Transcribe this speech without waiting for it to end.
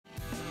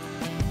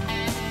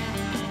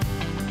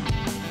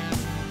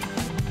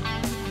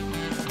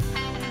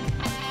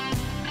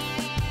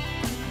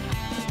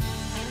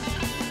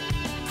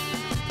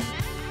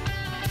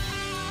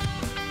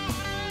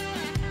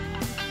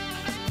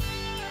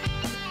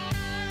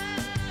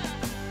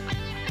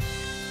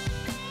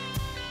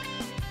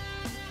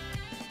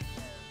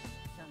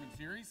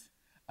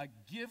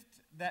gift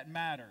that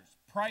matters.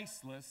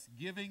 Priceless,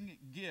 giving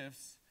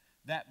gifts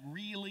that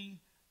really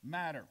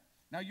matter.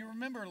 Now, you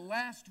remember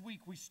last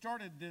week we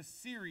started this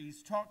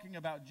series talking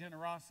about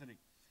generosity.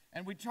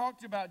 And we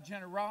talked about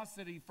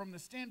generosity from the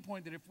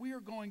standpoint that if we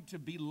are going to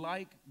be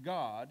like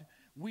God,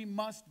 we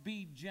must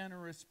be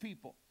generous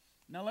people.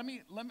 Now, let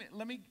me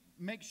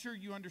make sure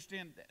you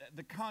understand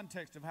the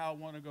context of how I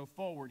want to go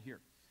forward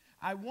here.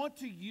 I want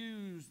to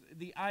use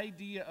the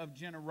idea of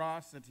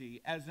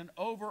generosity as an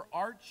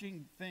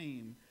overarching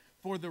theme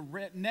for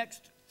the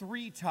next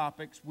three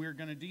topics we're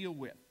going to deal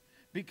with.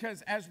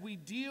 Because as we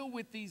deal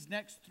with these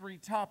next three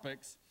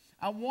topics,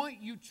 I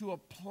want you to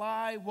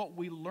apply what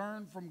we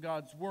learn from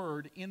God's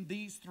Word in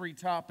these three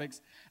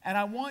topics, and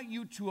I want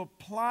you to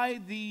apply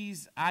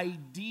these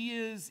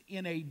ideas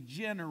in a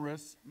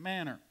generous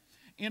manner.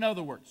 In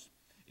other words,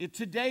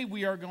 today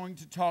we are going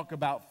to talk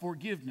about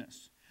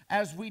forgiveness.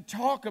 As we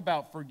talk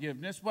about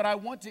forgiveness, what I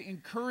want to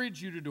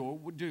encourage you to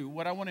do,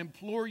 what I want to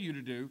implore you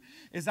to do,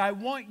 is I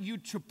want you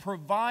to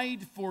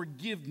provide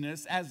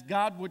forgiveness as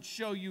God would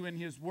show you in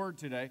His Word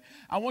today.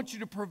 I want you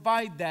to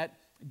provide that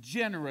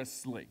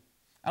generously.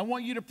 I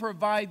want you to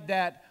provide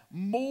that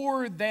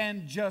more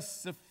than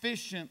just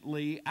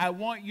sufficiently. I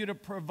want you to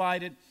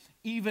provide it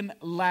even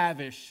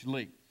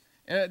lavishly.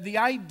 The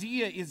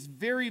idea is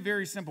very,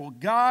 very simple.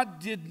 God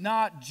did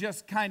not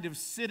just kind of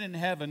sit in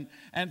heaven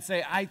and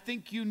say, I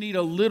think you need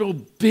a little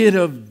bit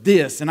of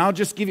this, and I'll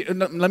just give you,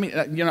 let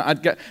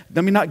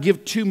me not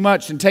give too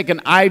much and take an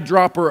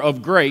eyedropper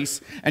of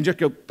grace and just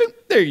go, boom,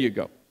 there you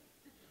go.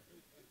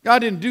 God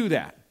didn't do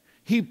that.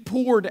 He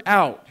poured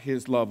out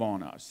His love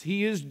on us.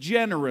 He is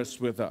generous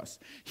with us.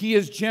 He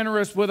is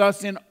generous with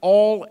us in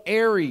all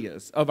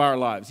areas of our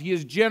lives. He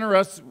is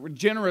generous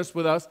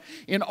with us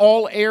in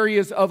all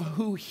areas of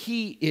who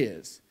He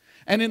is.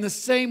 And in the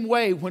same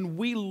way, when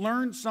we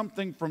learn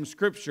something from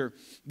Scripture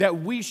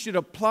that we should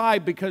apply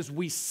because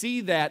we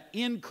see that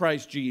in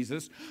Christ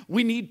Jesus,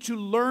 we need to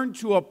learn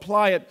to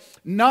apply it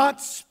not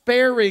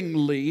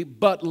sparingly,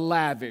 but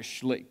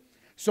lavishly.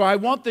 So I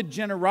want the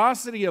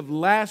generosity of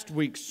last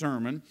week's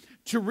sermon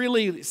to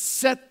really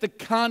set the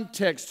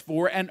context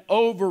for and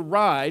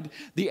override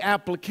the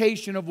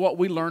application of what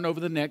we learn over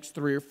the next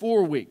 3 or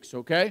 4 weeks,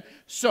 okay?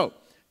 So,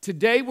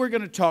 today we're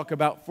going to talk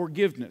about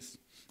forgiveness.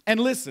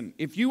 And listen,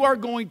 if you are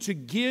going to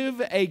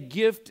give a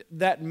gift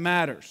that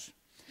matters,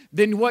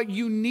 then what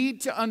you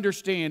need to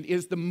understand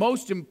is the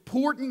most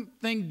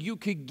important thing you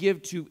could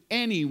give to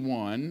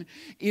anyone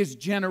is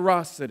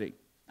generosity.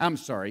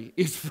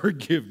 Is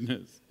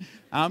forgiveness.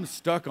 I'm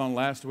stuck on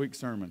last week's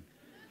sermon.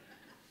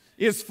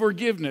 Is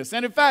forgiveness.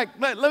 And in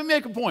fact, let me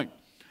make a point.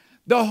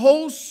 The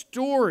whole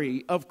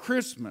story of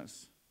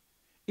Christmas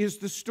is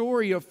the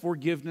story of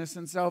forgiveness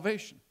and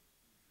salvation.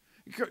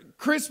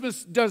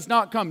 Christmas does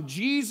not come.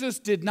 Jesus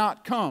did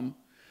not come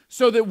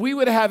so that we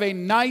would have a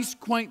nice,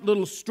 quaint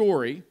little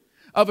story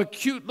of a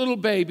cute little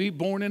baby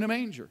born in a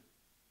manger.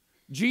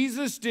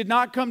 Jesus did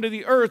not come to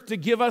the earth to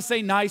give us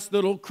a nice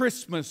little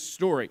Christmas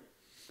story.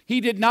 He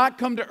did not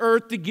come to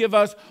earth to give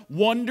us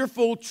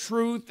wonderful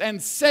truth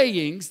and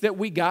sayings that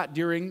we got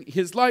during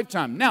His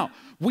lifetime. Now,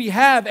 we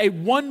have a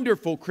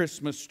wonderful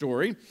Christmas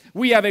story.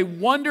 We have a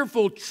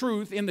wonderful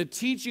truth in the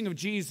teaching of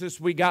Jesus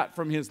we got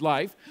from His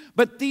life.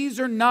 But these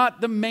are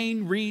not the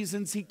main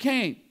reasons He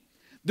came.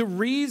 The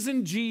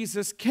reason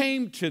Jesus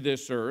came to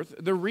this earth,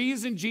 the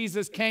reason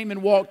Jesus came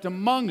and walked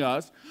among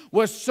us,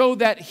 was so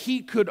that He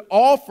could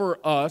offer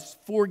us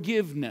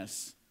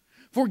forgiveness.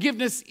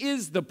 Forgiveness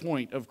is the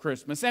point of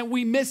Christmas, and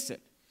we miss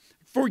it.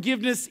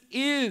 Forgiveness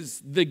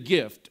is the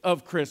gift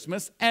of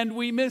Christmas, and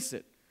we miss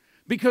it.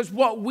 Because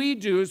what we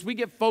do is we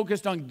get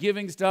focused on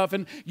giving stuff,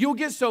 and you'll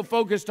get so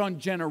focused on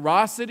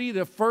generosity,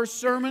 the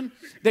first sermon,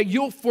 that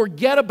you'll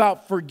forget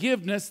about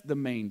forgiveness, the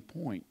main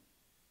point.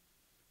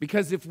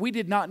 Because if we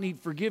did not need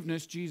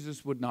forgiveness,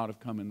 Jesus would not have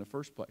come in the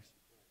first place.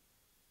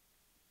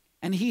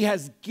 And He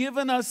has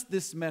given us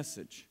this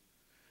message,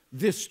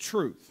 this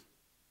truth,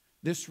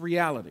 this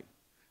reality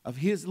of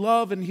His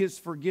love and His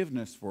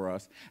forgiveness for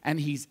us,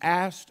 and He's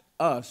asked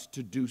us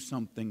to do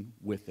something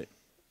with it.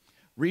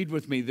 Read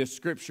with me this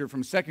scripture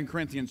from 2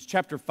 Corinthians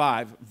chapter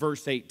 5,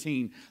 verse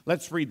 18.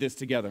 Let's read this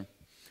together.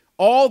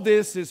 All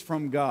this is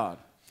from God,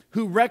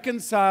 who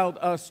reconciled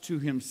us to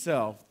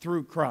Himself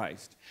through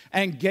Christ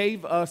and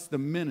gave us the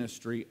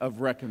ministry of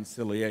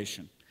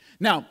reconciliation.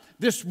 Now,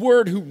 this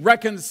word who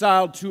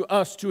reconciled to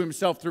us to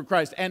Himself through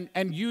Christ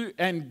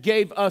and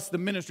gave us the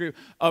ministry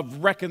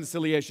of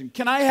reconciliation.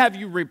 Can I have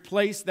you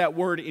replace that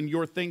word in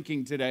your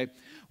thinking today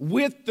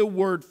with the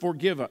word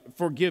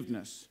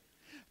forgiveness?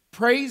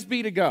 Praise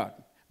be to God,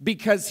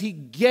 because He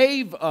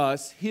gave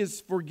us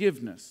His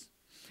forgiveness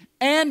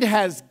and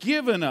has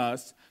given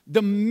us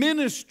the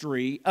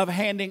ministry of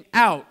handing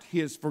out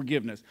His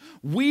forgiveness.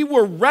 We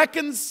were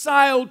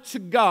reconciled to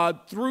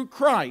God through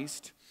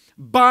Christ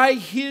by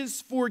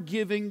His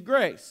forgiving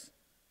grace.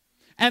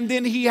 And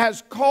then He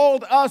has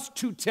called us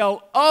to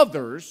tell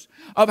others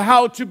of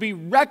how to be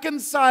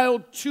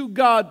reconciled to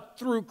God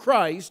through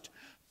Christ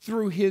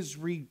through His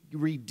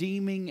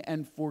redeeming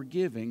and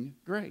forgiving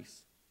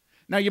grace.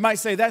 Now, you might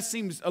say, that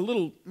seems a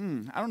little,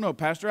 I don't know,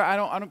 Pastor. I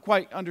don't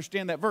quite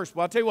understand that verse.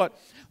 Well, I'll tell you what.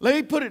 Let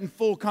me put it in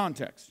full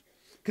context.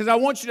 Because I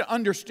want you to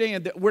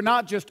understand that we're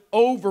not just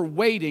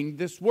overweighting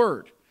this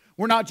word.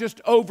 We're not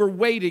just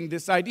overweighting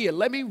this idea.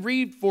 Let me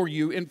read for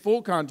you in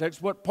full context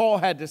what Paul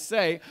had to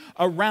say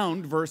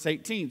around verse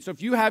 18. So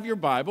if you have your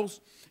Bibles,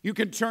 you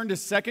can turn to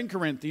 2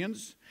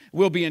 Corinthians.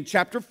 We'll be in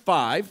chapter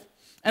 5.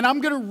 And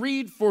I'm going to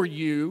read for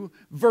you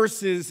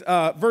verses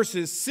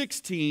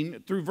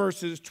 16 through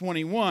verses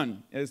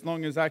 21, as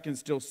long as I can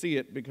still see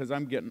it, because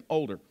I'm getting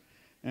older.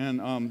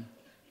 And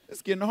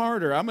it's getting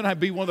harder. I'm going to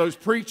be one of those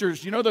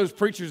preachers, you know those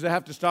preachers that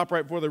have to stop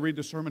right before they read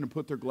the sermon and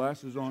put their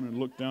glasses on and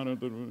look down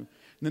at and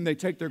then they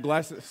take their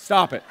glasses.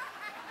 Stop it.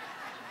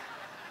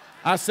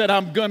 I said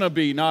I'm going to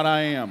be, not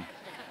I am.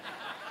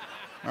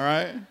 All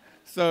right?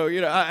 So,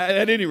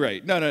 at any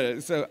rate, no,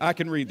 so I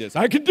can read this.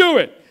 I can do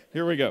it.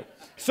 Here we go.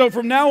 So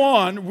from now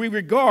on, we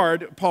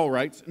regard, Paul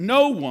writes,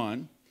 no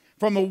one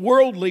from a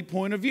worldly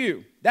point of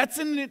view. That's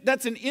an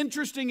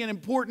interesting and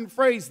important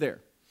phrase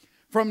there.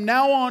 From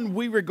now on,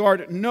 we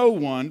regard no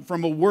one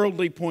from a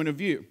worldly point of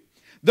view.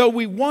 Though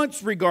we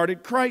once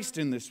regarded Christ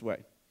in this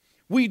way,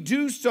 we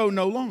do so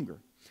no longer.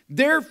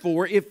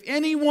 Therefore, if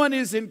anyone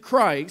is in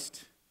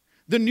Christ,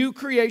 the new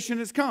creation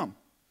has come.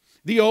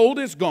 The old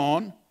is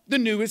gone, the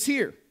new is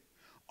here.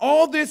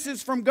 All this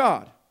is from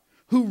God,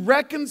 who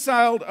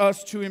reconciled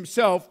us to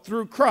himself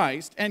through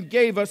Christ and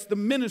gave us the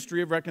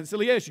ministry of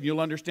reconciliation.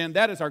 You'll understand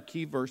that is our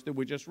key verse that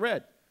we just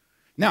read.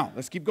 Now,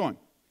 let's keep going.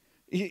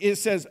 It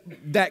says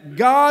that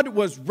God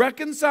was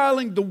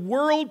reconciling the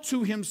world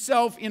to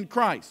himself in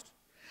Christ,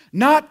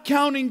 not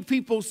counting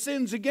people's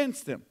sins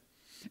against them.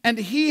 And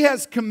he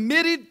has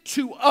committed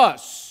to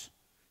us,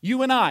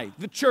 you and I,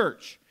 the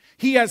church,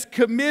 he has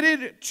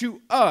committed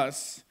to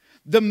us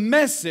the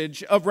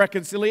message of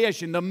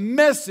reconciliation, the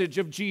message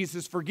of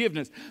Jesus'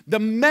 forgiveness, the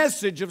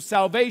message of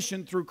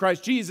salvation through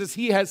Christ Jesus,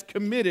 he has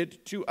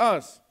committed to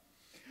us.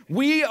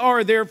 We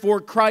are therefore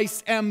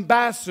Christ's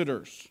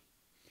ambassadors,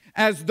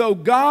 as though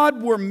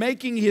God were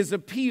making his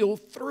appeal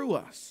through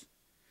us.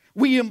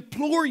 We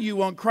implore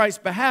you on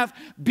Christ's behalf,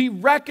 be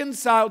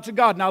reconciled to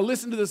God. Now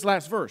listen to this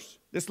last verse.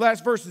 This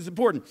last verse is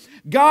important.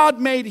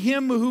 God made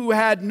him who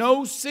had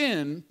no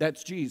sin,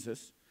 that's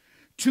Jesus,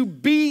 to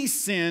be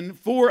sin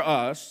for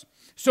us,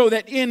 so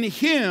that in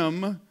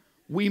him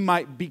we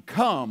might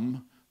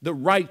become the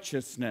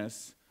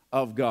righteousness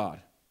of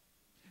God.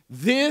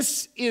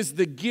 This is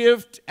the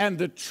gift and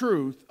the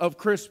truth of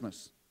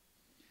Christmas.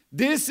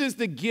 This is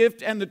the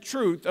gift and the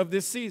truth of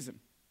this season.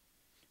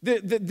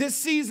 This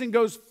season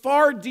goes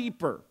far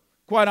deeper,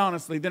 quite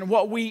honestly, than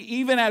what we,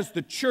 even as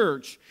the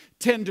church,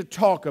 tend to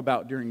talk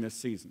about during this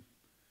season.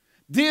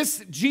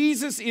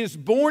 Jesus is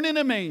born in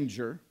a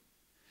manger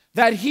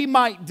that he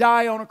might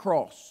die on a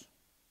cross.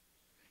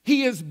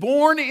 He is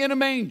born in a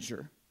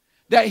manger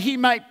that he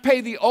might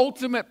pay the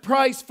ultimate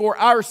price for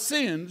our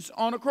sins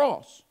on a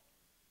cross.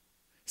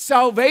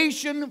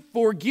 Salvation,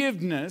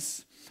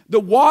 forgiveness, the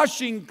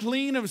washing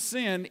clean of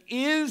sin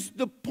is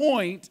the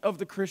point of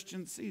the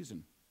Christian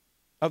season,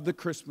 of the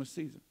Christmas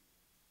season.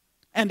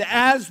 And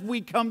as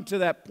we come to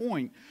that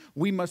point,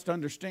 we must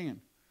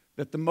understand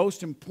that the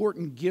most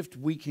important gift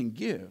we can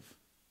give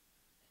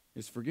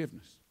is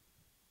forgiveness.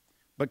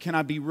 But can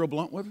I be real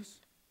blunt with us?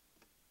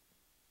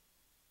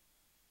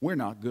 We're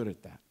not good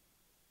at that.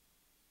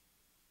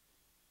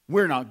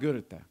 We're not good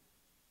at that.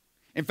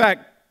 In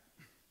fact,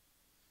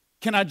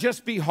 can I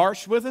just be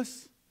harsh with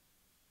us?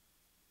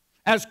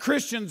 As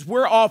Christians,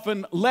 we're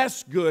often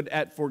less good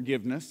at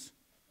forgiveness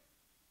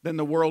than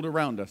the world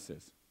around us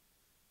is.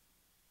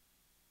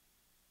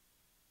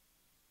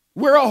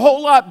 We're a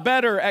whole lot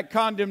better at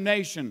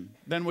condemnation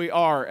than we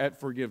are at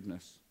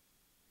forgiveness.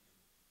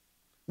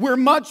 We're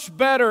much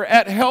better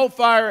at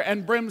hellfire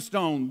and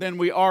brimstone than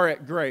we are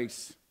at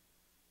grace.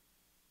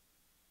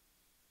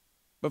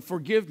 But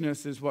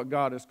forgiveness is what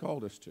God has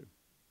called us to.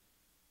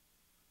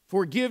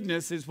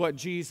 Forgiveness is what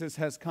Jesus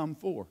has come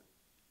for.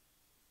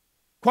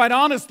 Quite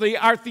honestly,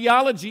 our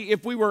theology,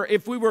 if we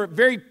were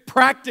very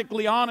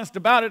practically honest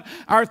about it,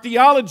 our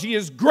theology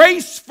is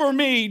grace for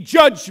me,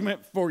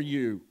 judgment for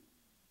you.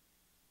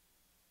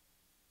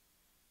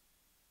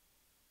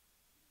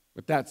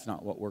 But that's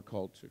not what we're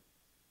called to.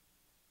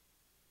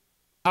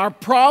 Our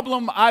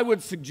problem, I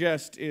would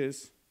suggest,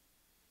 is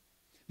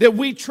that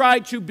we try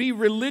to be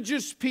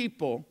religious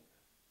people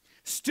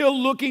still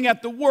looking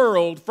at the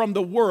world from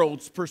the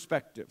world's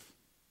perspective.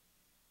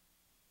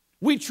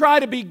 We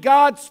try to be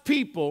God's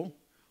people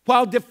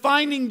while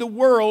defining the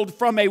world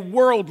from a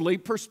worldly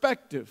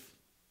perspective.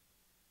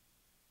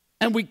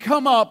 And we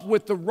come up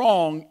with the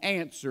wrong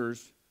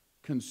answers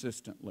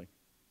consistently.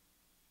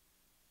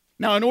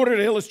 Now, in order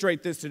to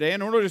illustrate this today,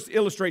 in order to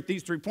illustrate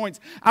these 3 points,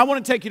 I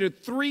want to take you to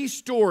 3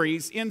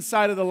 stories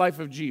inside of the life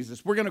of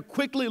Jesus. We're going to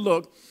quickly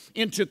look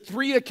into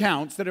 3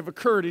 accounts that have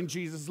occurred in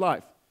Jesus'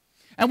 life.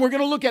 And we're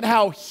going to look at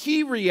how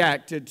he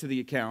reacted to the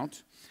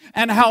account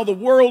and how the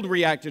world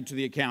reacted to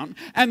the account.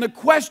 And the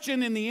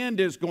question in the end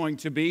is going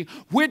to be,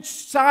 which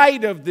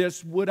side of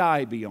this would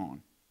I be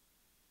on?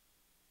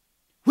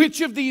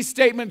 Which of these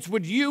statements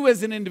would you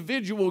as an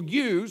individual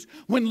use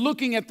when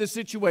looking at the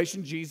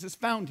situation Jesus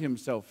found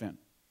himself in?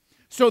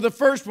 So the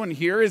first one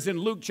here is in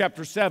Luke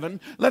chapter 7.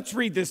 Let's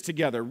read this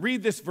together.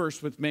 Read this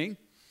verse with me.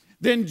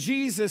 Then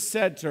Jesus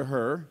said to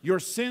her, "Your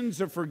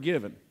sins are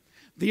forgiven."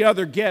 The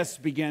other guests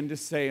began to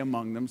say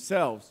among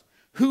themselves,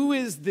 "Who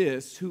is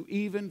this who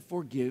even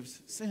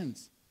forgives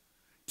sins?"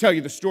 Tell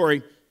you the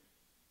story.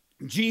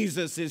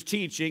 Jesus is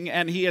teaching,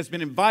 and he has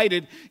been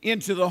invited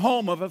into the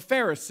home of a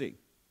Pharisee.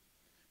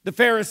 The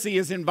Pharisee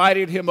has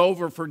invited him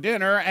over for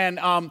dinner,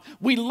 and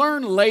we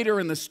learn later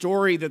in the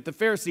story that the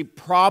Pharisee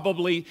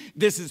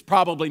this is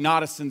probably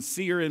not a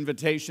sincere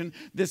invitation.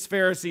 This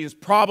Pharisee is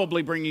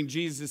probably bringing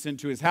Jesus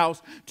into his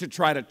house to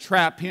try to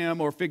trap him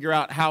or figure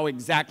out how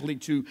exactly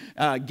to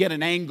get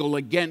an angle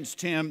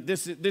against him.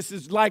 This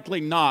is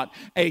likely not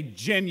a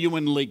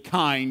genuinely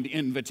kind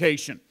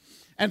invitation.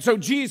 And so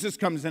Jesus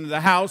comes into the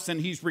house, and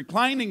he's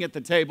reclining at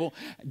the table,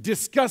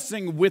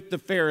 discussing with the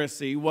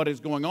Pharisee what is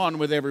going on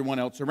with everyone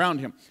else around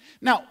him.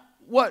 Now,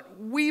 what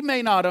we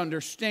may not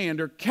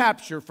understand or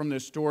capture from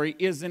this story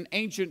is an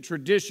ancient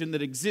tradition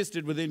that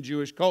existed within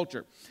Jewish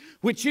culture,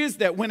 which is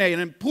that when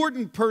an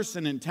important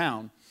person in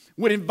town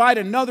would invite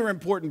another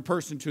important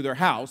person to their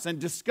house and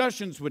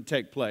discussions would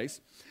take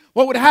place,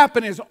 what would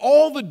happen is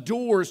all the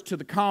doors to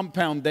the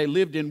compound they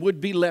lived in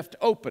would be left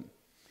open.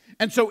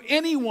 And so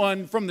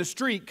anyone from the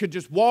street could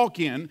just walk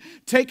in,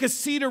 take a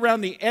seat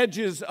around the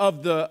edges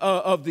of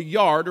the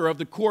yard or of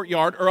the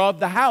courtyard or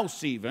of the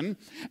house even,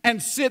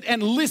 and sit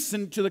and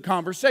listen to the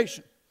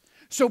conversation.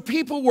 So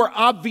people were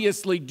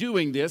obviously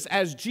doing this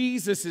as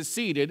Jesus is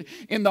seated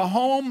in the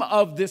home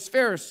of this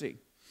Pharisee.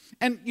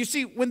 And you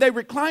see, when they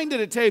reclined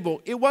at a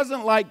table, it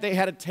wasn't like they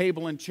had a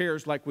table and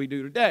chairs like we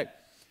do today.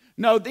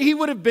 No, he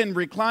would have been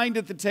reclined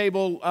at the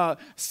table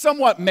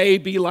somewhat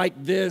maybe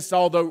like this,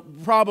 although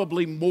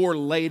probably more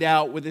laid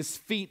out with his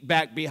feet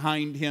back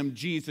behind him,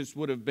 Jesus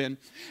would have been.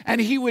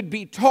 And he would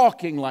be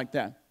talking like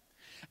that.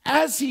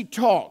 As he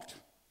talked,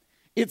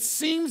 it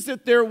seems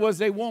that there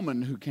was a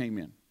woman who came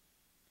in.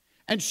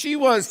 And she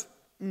was,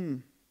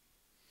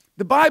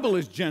 the Bible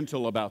is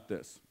gentle about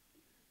this.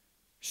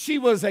 She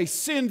was a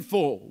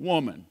sinful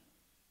woman.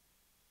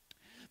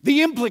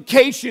 The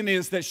implication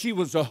is that she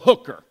was a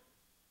hooker.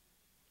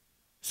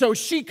 So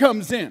she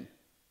comes in.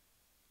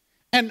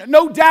 And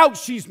no doubt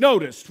she's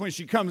noticed when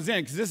she comes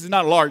in, because this is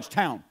not a large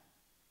town.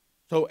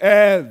 So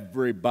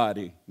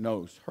everybody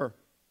knows her.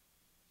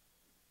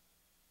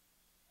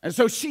 And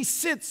so she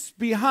sits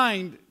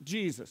behind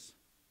Jesus.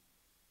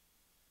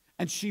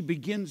 And she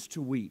begins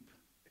to weep.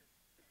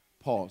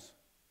 Pause.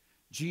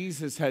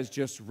 Jesus has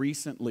just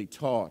recently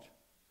taught,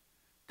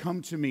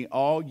 "Come to me,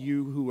 all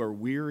you who are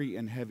weary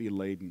and heavy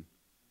laden,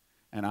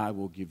 and I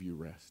will give you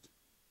rest."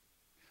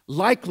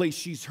 Likely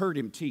she's heard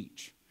him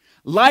teach.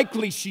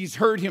 Likely she's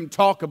heard him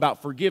talk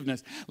about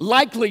forgiveness.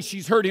 Likely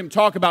she's heard him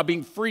talk about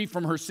being free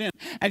from her sin.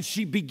 And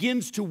she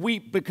begins to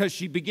weep because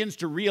she begins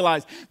to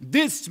realize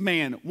this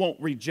man won't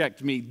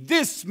reject me.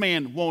 This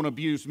man won't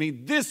abuse me.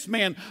 This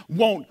man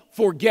won't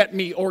forget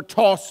me or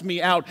toss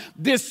me out.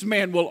 This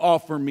man will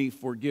offer me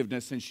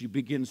forgiveness. And she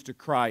begins to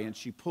cry, and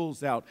she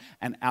pulls out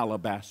an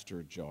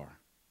alabaster jar.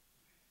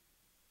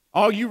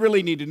 All you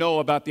really need to know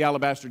about the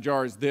alabaster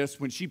jar is this: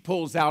 when she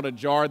pulls out a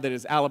jar that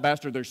is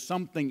alabaster, there's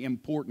something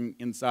important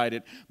inside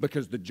it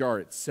because the jar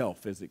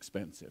itself is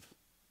expensive.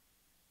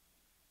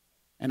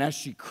 And as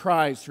she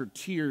cries, her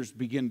tears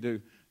begin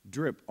to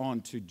drip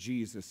onto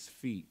Jesus'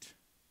 feet.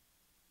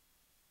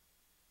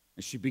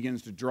 And she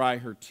begins to dry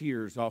her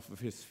tears off of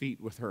his feet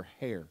with her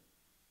hair.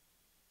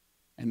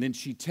 And then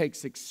she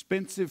takes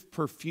expensive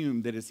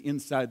perfume that is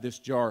inside this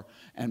jar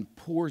and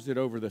pours it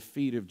over the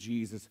feet of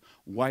Jesus,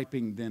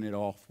 wiping then it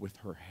off with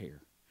her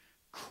hair,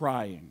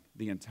 crying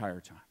the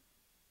entire time.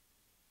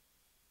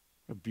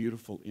 A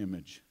beautiful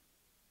image.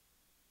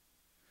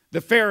 The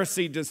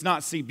Pharisee does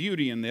not see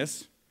beauty in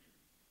this.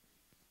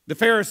 The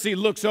Pharisee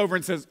looks over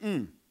and says,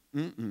 Who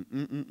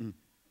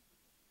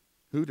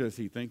does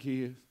he think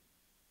he is?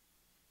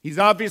 He's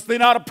obviously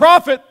not a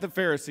prophet, the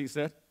Pharisee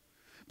said.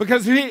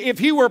 Because if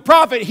he were a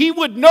prophet, he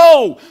would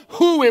know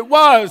who it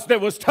was that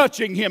was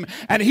touching him,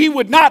 and he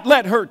would not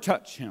let her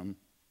touch him.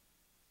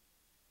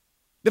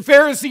 The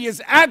Pharisee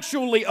is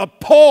actually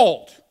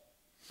appalled.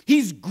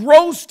 He's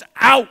grossed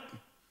out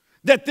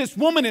that this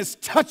woman is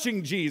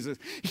touching Jesus.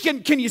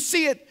 Can you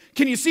see it?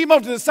 Can you see him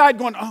off to the side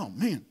going, "Oh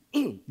man,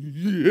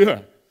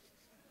 yeah.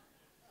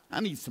 I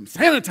need some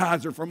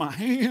sanitizer for my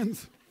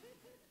hands."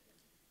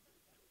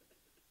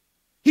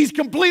 He's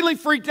completely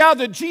freaked out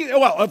that Jesus,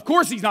 well, of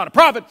course he's not a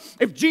prophet.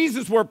 If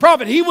Jesus were a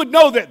prophet, he would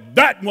know that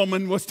that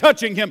woman was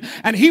touching him,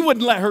 and he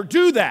wouldn't let her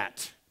do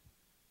that.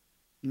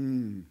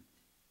 And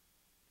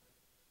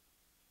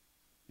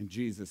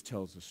Jesus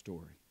tells a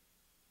story.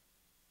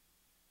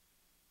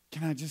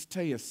 Can I just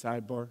tell you a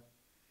sidebar?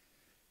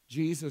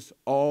 Jesus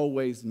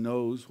always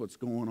knows what's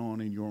going on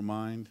in your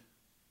mind.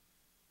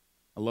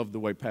 I love the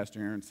way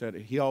Pastor Aaron said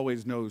it. He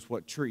always knows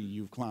what tree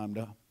you've climbed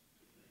up.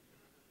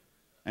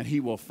 And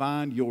he will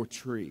find your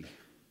tree.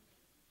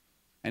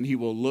 And he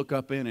will look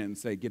up in it and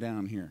say, "Get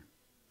down here.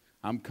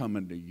 I'm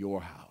coming to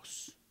your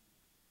house.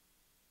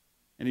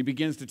 And he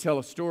begins to tell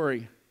a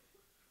story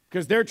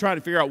because they're trying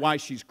to figure out why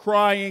she's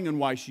crying and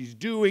why she's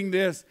doing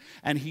this.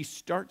 And he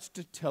starts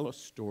to tell a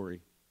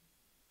story.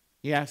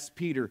 He asks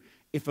Peter,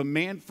 if a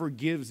man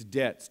forgives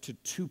debts to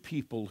two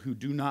people who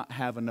do not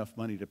have enough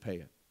money to pay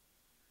it,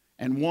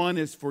 and one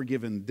is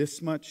forgiven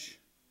this much,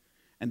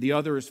 and the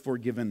other is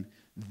forgiven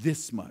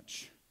this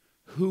much,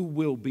 who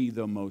will be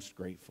the most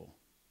grateful?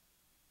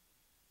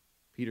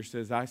 Peter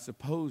says, I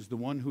suppose the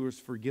one who is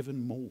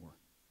forgiven more.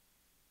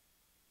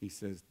 He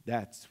says,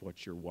 that's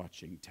what you're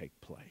watching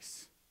take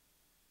place.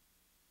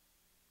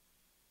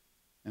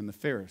 And the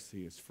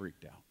Pharisee is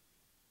freaked out.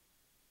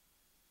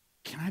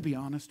 Can I be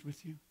honest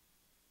with you?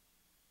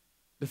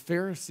 The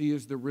Pharisee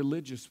is the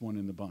religious one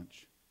in the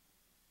bunch.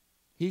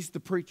 He's the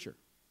preacher.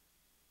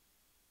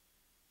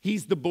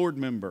 He's the board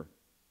member.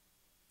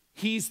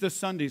 He's the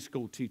Sunday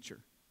school teacher.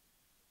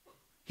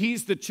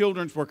 He's the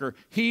children's worker.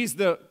 He's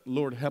the,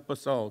 Lord help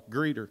us all,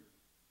 greeter.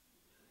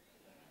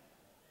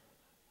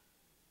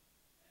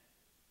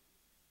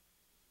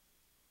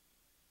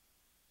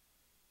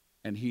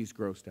 And he's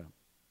grossed out.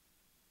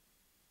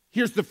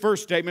 Here's the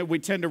first statement we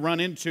tend to run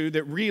into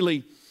that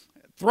really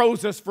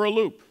throws us for a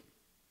loop.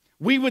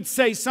 We would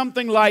say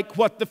something like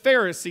what the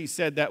Pharisee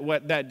said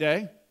that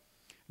day.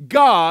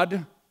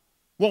 God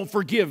won't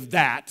forgive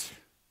that.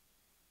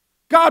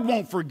 God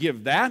won't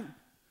forgive that.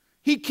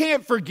 He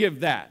can't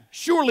forgive that.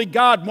 Surely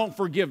God won't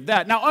forgive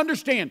that. Now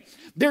understand,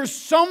 there's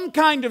some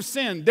kind of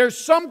sin, there's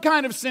some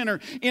kind of sinner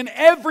in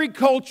every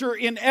culture,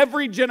 in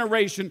every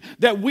generation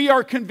that we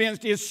are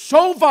convinced is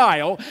so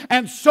vile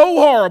and so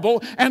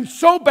horrible and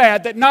so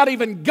bad that not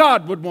even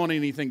God would want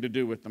anything to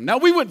do with them. Now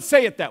we wouldn't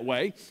say it that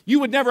way. You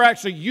would never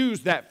actually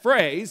use that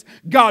phrase.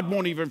 God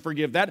won't even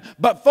forgive that.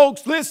 But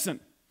folks, listen.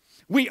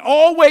 We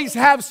always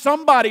have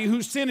somebody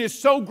whose sin is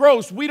so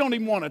gross we don't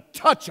even want to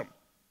touch them.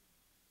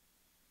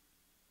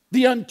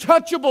 The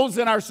untouchables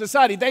in our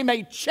society, they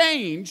may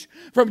change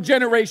from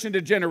generation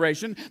to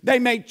generation. They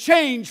may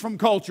change from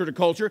culture to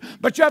culture.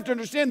 But you have to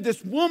understand,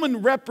 this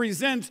woman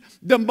represents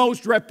the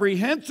most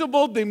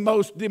reprehensible, the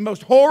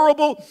most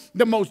horrible,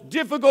 the most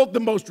difficult, the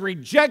most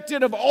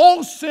rejected of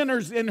all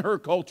sinners in her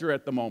culture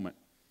at the moment.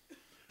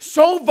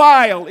 So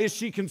vile is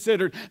she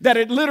considered that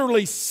it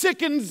literally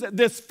sickens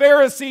this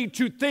Pharisee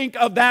to think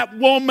of that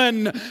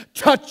woman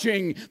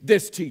touching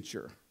this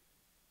teacher.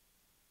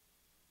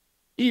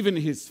 Even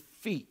his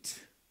feet.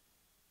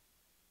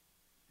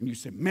 And you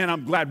say, man,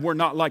 I'm glad we're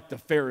not like the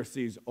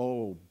Pharisees.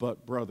 Oh,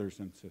 but brothers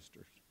and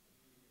sisters.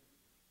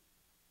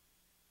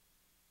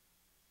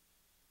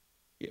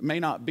 It may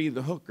not be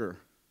the hooker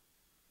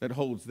that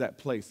holds that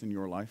place in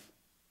your life,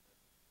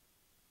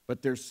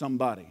 but there's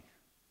somebody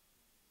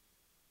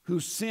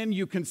whose sin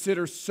you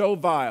consider so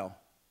vile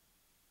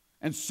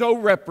and so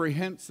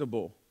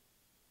reprehensible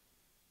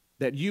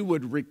that you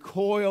would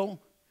recoil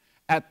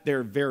at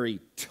their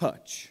very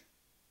touch.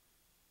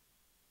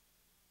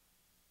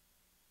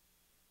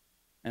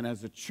 And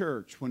as a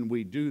church, when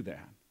we do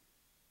that,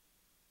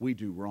 we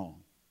do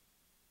wrong.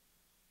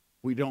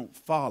 We don't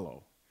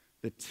follow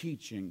the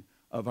teaching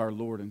of our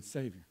Lord and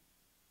Savior.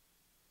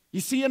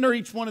 You see, under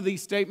each one of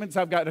these statements,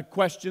 I've got a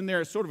question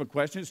there. It's sort of a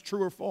question. It's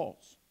true or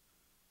false.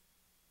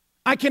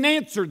 I can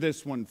answer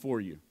this one for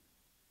you.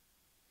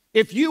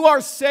 If you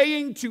are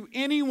saying to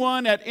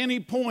anyone at any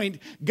point,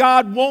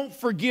 God won't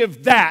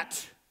forgive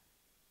that,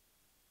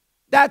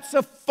 that's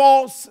a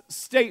false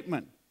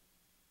statement.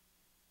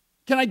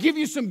 Can I give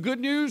you some good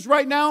news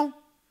right now?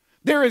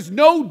 There is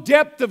no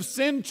depth of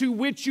sin to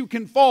which you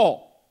can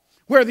fall,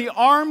 where the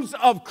arms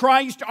of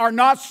Christ are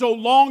not so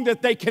long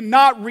that they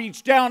cannot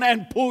reach down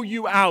and pull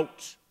you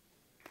out.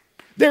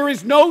 There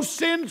is no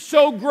sin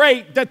so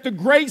great that the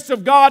grace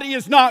of God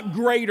is not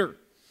greater.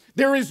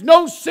 There is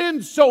no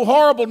sin so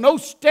horrible, no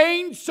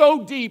stain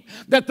so deep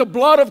that the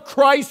blood of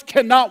Christ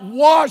cannot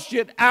wash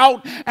it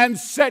out and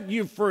set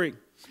you free.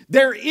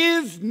 There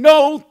is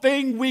no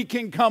thing we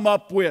can come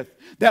up with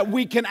that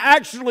we can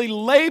actually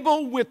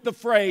label with the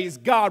phrase,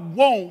 God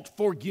won't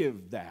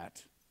forgive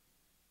that.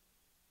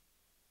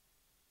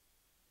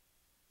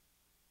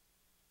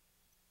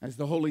 As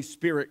the Holy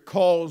Spirit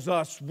calls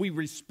us, we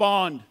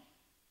respond.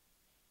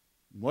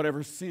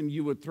 Whatever sin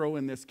you would throw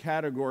in this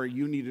category,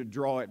 you need to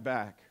draw it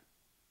back.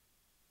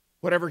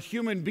 Whatever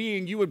human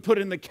being you would put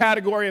in the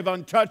category of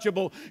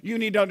untouchable, you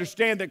need to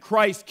understand that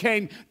Christ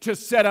came to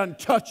set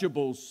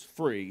untouchables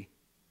free.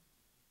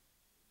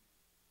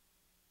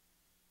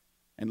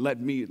 And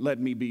let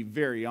me be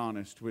very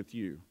honest with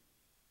you.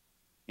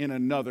 In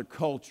another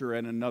culture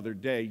and another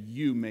day,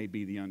 you may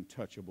be the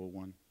untouchable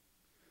one.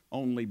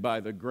 Only by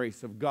the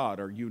grace of God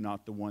are you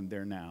not the one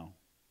there now.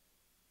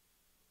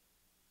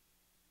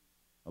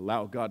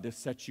 Allow God to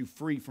set you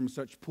free from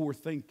such poor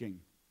thinking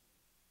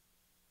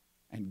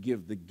and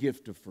give the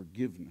gift of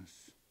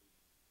forgiveness.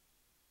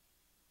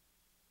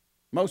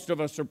 Most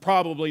of us are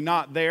probably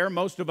not there.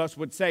 Most of us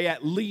would say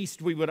at least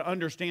we would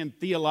understand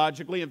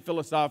theologically and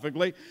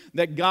philosophically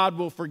that God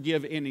will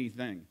forgive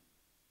anything.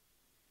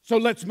 So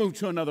let's move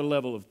to another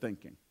level of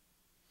thinking.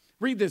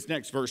 Read this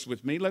next verse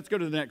with me. Let's go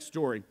to the next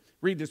story.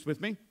 Read this with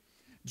me.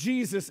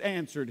 Jesus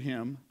answered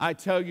him, I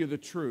tell you the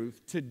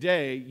truth,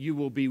 today you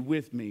will be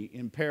with me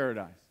in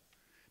paradise.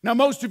 Now,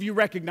 most of you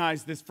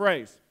recognize this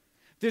phrase.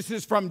 This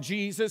is from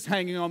Jesus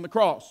hanging on the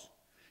cross.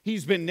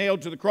 He's been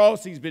nailed to the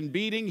cross. He's been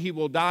beating. He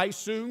will die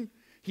soon.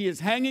 He is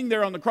hanging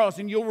there on the cross.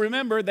 And you'll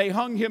remember they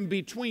hung him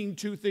between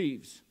two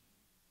thieves.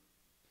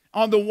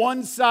 On the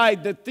one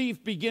side, the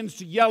thief begins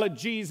to yell at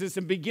Jesus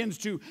and begins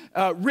to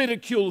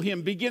ridicule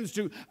him, begins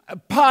to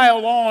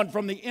pile on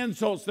from the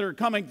insults that are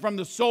coming from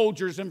the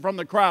soldiers and from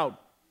the crowd.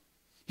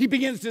 He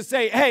begins to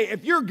say, hey,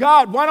 if you're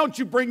God, why don't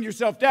you bring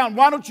yourself down?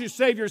 Why don't you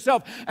save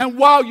yourself? And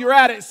while you're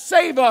at it,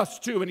 save us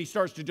too. And he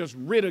starts to just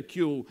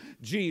ridicule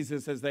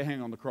Jesus as they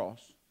hang on the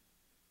cross.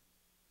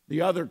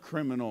 The other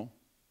criminal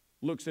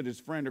looks at his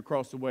friend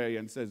across the way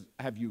and says,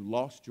 have you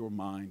lost your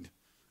mind?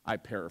 I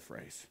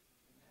paraphrase.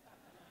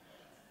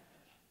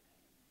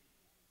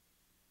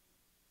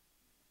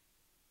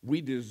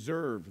 We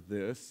deserve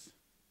this.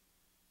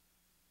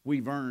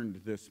 We've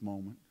earned this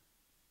moment.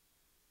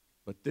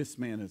 But this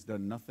man has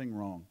done nothing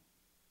wrong.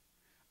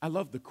 I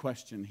love the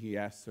question he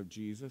asks of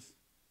Jesus.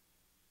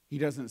 He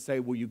doesn't say,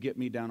 will you get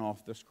me down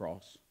off this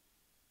cross?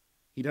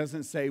 He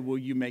doesn't say, will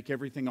you make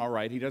everything all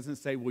right? He doesn't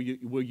say, will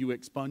you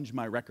expunge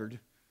my record?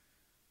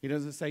 He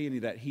doesn't say any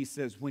of that. He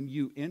says, when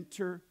you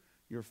enter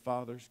your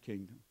Father's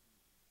kingdom,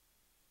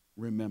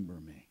 remember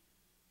me.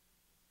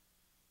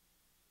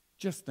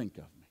 Just think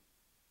of me.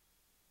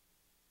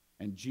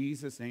 And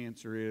Jesus'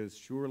 answer is,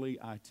 surely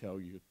I tell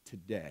you,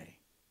 today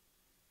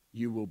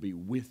you will be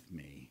with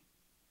me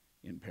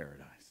in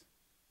paradise.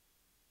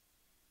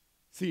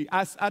 See,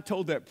 I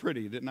told that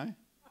pretty, didn't I?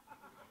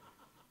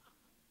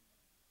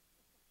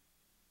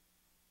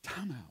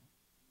 Time out.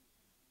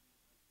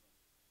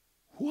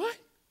 What?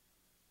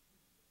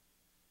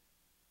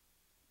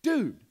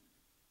 Dude,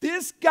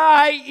 this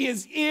guy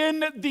is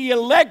in the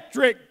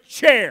electric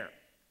chair.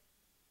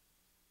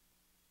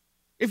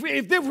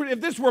 If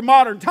this were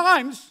modern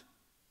times,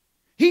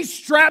 he's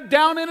strapped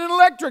down in an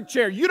electric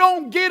chair. You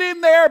don't get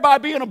in there by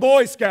being a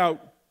Boy Scout.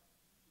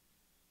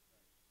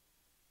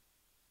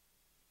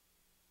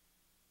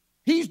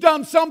 He's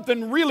done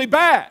something really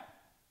bad.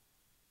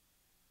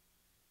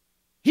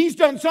 He's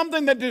done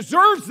something that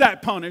deserves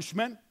that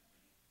punishment.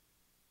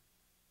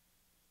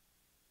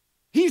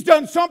 He's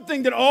done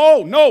something that,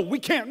 oh, no, we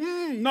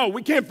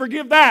can't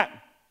forgive that.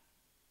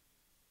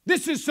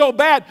 This is so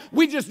bad,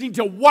 we just need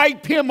to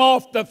wipe him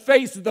off the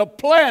face of the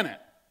planet.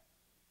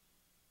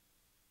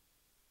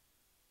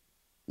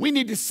 We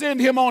need to send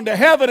him on to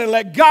heaven and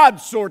let God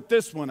sort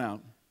this one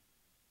out.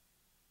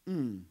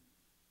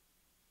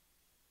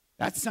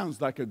 That sounds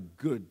like a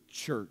good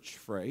church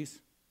phrase.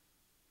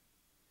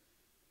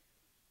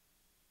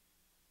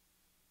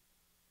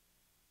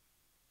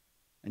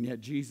 And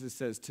yet Jesus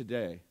says,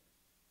 today,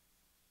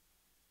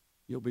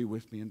 you'll be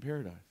with me in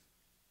paradise.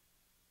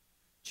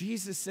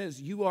 Jesus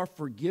says you are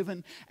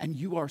forgiven, and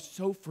you are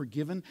so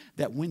forgiven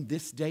that when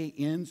this day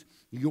ends,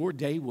 your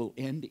day will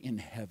end in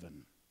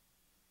heaven.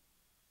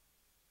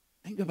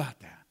 Think about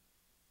that.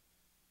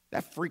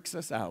 That freaks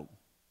us out.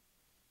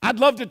 I'd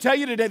love to tell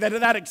you today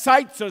that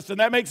excites us and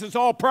that makes us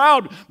all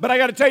proud, but I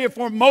got to tell you,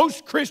 for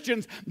most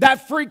Christians,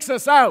 that freaks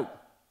us out.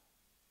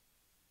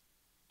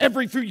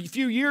 Every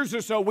few years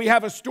or so, we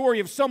have a story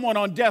of someone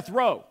on death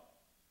row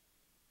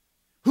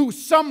who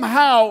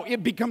somehow,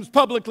 it becomes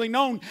publicly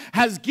known,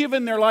 has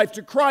given their life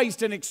to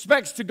Christ and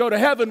expects to go to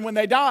heaven when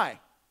they die.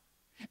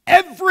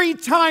 Every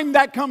time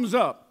that comes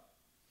up,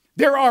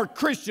 there are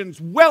Christians,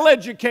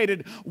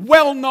 well-educated,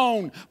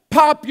 well-known,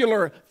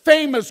 popular,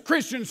 famous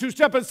Christians who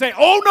step and say,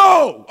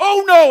 oh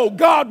no,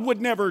 God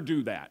would never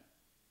do that.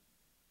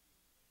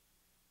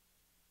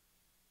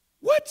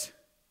 What?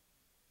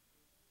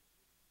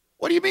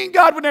 What do you mean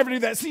God would never do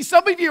that? See,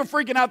 some of you are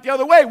freaking out the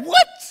other way.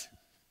 What?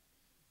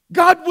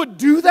 God would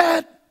do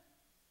that?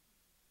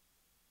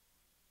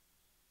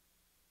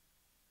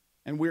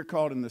 And we're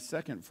caught in the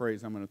second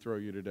phrase I'm going to throw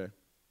you today.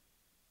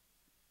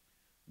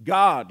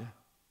 God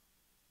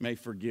may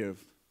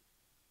forgive,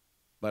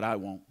 but I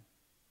won't.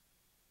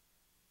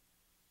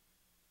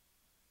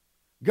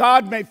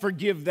 God may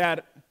forgive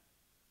that,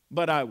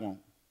 but I won't.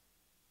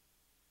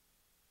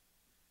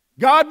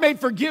 God may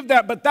forgive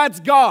that, but that's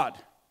God.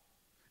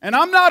 And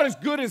I'm not as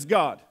good as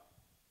God.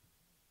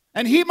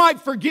 And He might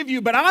forgive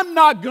you, but I'm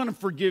not going to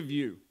forgive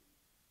you.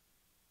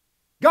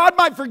 God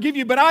might forgive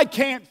you, but I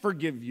can't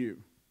forgive you.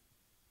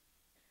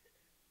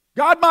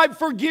 God might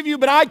forgive you,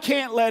 but I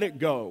can't let it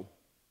go.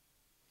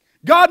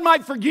 God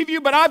might forgive you,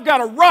 but I've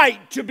got a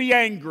right to be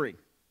angry.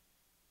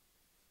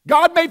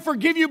 God may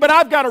forgive you, but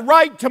I've got a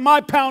right to my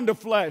pound of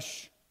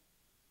flesh.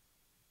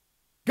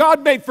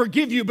 God may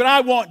forgive you, but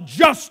I want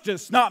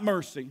justice, not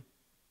mercy.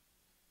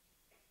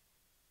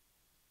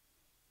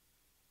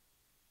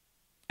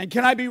 And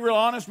can I be real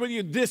honest with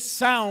you? This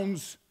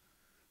sounds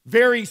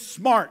very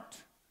smart.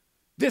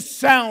 This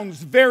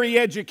sounds very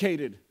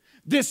educated.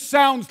 This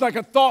sounds like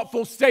a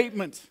thoughtful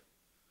statement.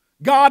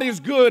 God is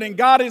good and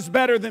God is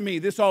better than me.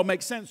 This all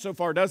makes sense so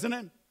far, doesn't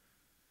it?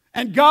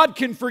 And God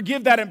can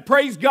forgive that, and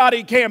praise God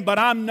He can, but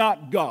I'm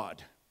not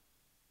God.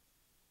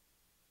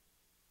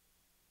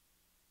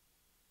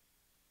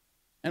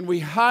 And we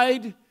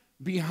hide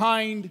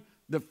behind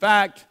the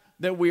fact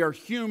that we are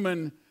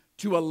human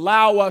to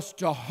allow us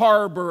to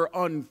harbor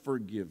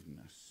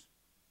unforgiveness.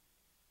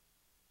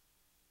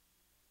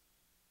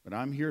 But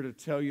I'm here to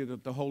tell you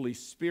that the Holy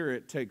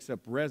Spirit takes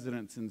up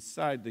residence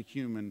inside the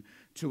human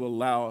to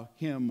allow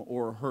him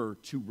or her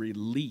to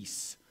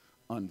release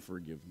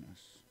unforgiveness.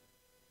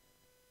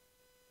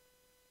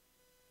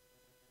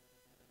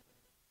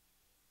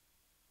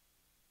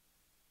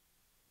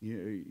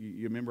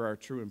 You remember our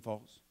true and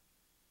false?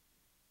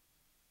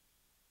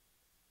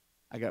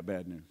 I got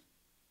bad news.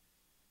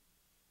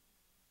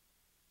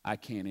 I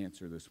can't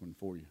answer this one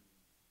for you.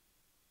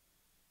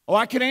 Oh,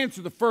 I can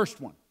answer the first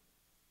one,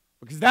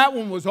 because that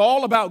one was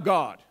all about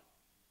God.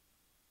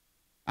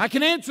 I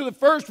can answer the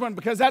first one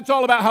because that's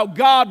all about how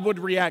God would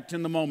react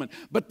in the moment.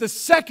 But the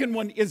second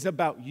one is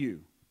about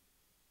you.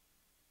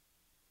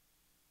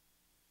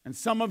 And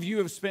some of you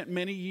have spent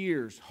many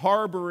years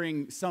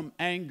harboring some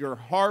anger,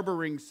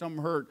 harboring some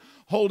hurt,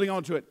 holding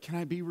on to it. Can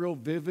I be real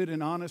vivid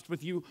and honest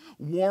with you?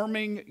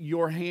 Warming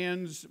your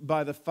hands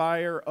by the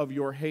fire of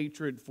your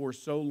hatred for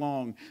so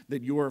long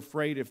that you're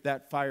afraid if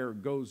that fire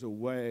goes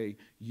away,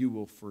 you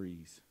will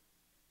freeze.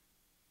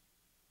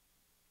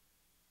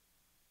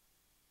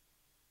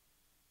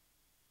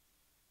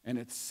 And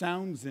it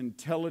sounds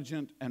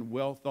intelligent and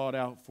well thought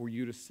out for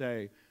you to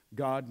say,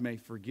 God may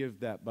forgive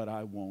that, but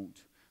I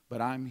won't.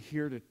 But I'm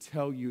here to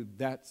tell you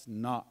that's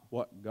not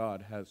what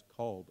God has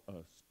called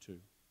us to.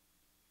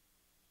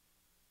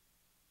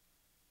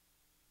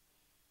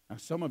 Now,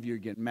 some of you are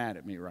getting mad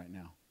at me right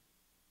now.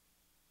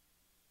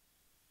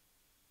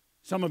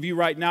 Some of you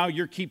right now,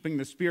 you're keeping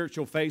the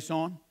spiritual face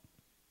on.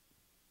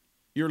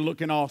 You're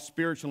looking all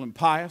spiritual and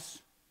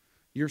pious.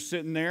 You're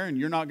sitting there and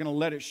you're not going to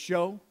let it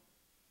show,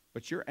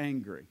 but you're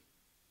angry.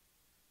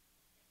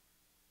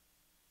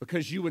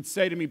 Because you would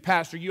say to me,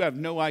 Pastor, you have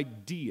no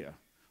idea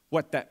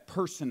what that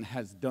person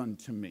has done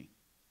to me.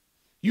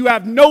 You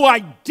have no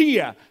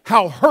idea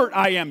how hurt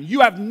I am.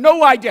 You have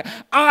no idea.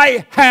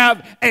 I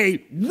have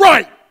a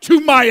right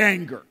to my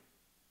anger.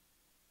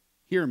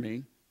 Hear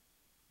me,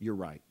 you're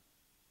right.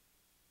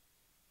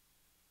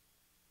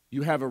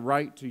 You have a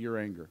right to your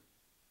anger.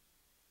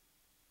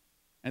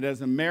 And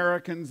as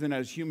Americans and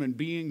as human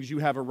beings, you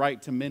have a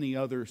right to many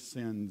other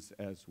sins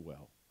as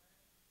well.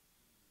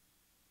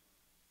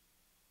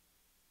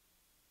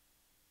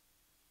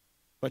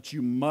 But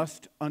you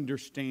must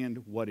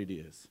understand what it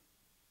is.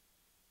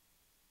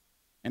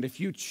 And if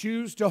you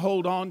choose to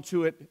hold on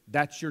to it,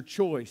 that's your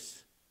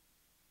choice.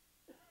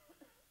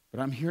 But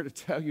I'm here to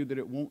tell you that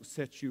it won't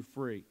set you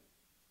free.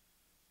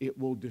 It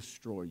will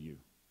destroy you.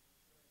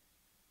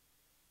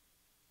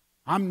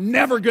 I'm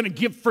never going to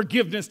give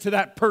forgiveness to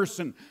that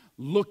person.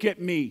 Look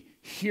at me.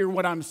 Hear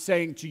what I'm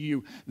saying to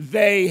you.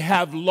 They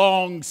have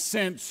long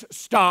since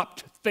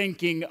stopped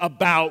thinking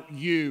about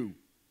you.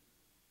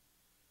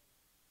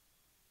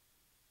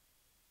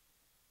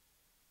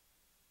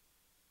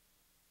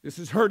 This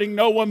is hurting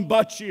no one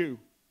but you.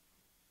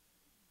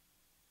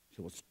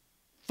 So it's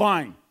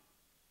fine.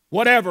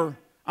 Whatever.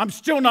 I'm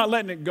still not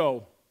letting it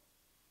go.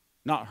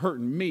 Not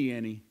hurting me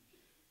any.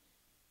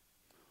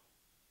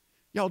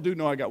 Y'all do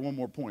know I got one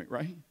more point,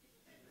 right?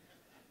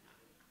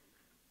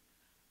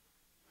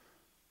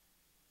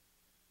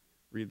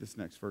 Read this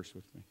next verse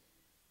with me.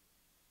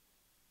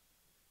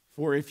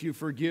 For if you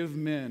forgive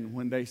men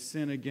when they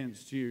sin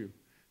against you,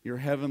 your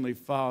heavenly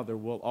Father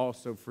will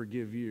also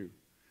forgive you.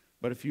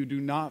 But if you do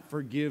not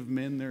forgive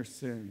men their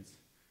sins,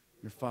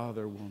 your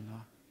Father will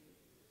not.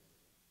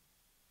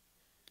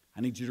 I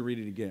need you to read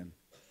it again.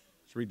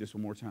 Let's read this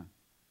one more time.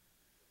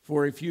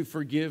 For if you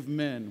forgive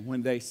men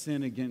when they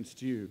sin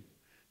against you,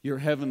 your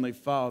heavenly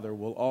Father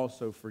will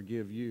also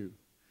forgive you.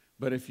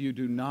 But if you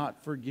do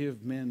not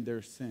forgive men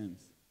their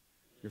sins,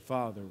 your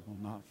Father will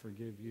not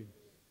forgive you.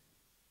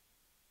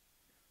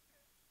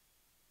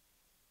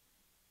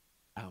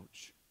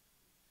 Ouch.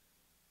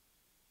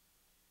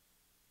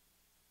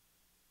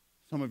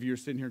 Some of you are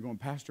sitting here going,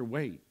 Pastor,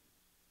 wait.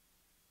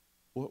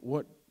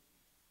 What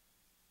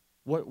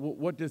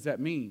does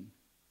that mean?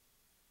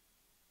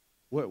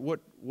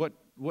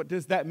 What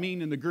does that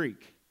mean in the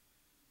Greek?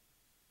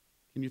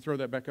 Can you throw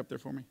that back up there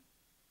for me?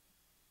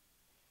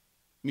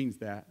 Means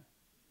that.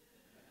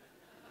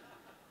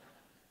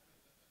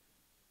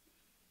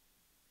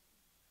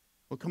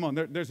 Well, come on,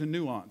 there's a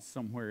nuance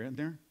somewhere in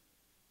there.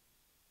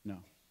 No.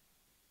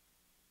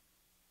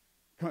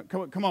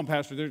 Come on,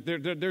 Pastor.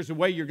 There's a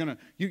way you're going to,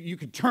 you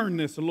could turn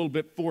this a little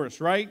bit for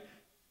us, right?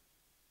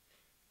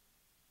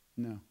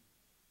 No.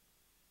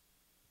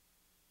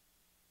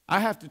 I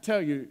have to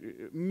tell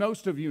you,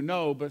 most of you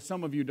know, but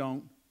some of you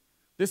don't.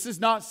 This is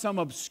not some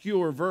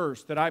obscure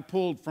verse that I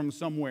pulled from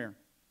somewhere.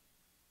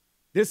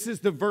 This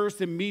is the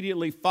verse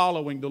immediately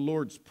following the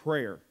Lord's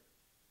Prayer.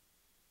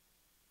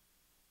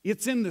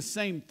 It's in the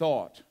same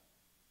thought.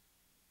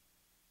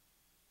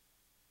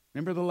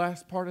 Remember the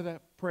last part of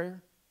that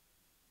prayer?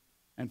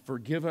 And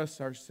forgive us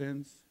our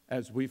sins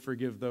as we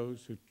forgive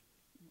those who,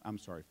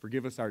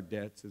 forgive us our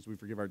debts as we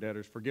forgive our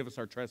debtors. Forgive us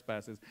our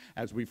trespasses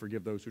as we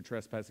forgive those who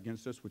trespass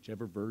against us,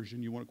 whichever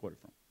version you want to quote it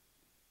from.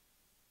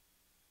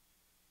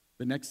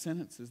 The next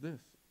sentence is this.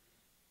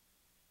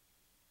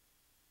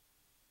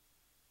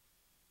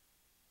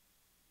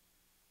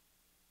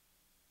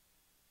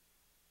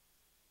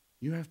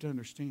 You have to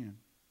understand,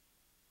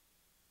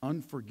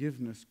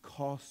 unforgiveness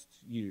costs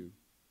you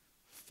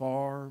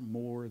far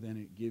more than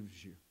it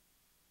gives you.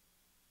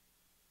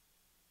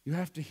 You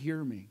have to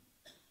hear me.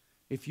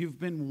 If you've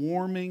been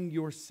warming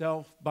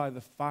yourself by the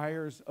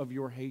fires of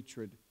your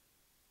hatred,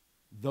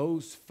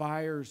 those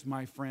fires,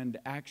 my friend,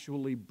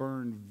 actually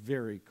burn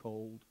very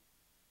cold.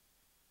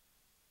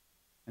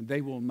 And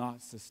they will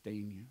not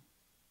sustain you.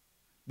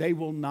 They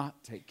will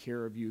not take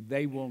care of you.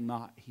 They will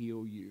not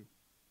heal you.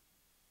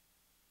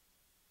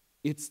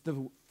 It's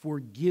the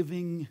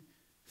forgiving,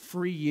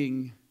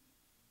 freeing,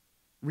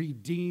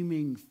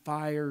 redeeming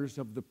fires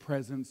of the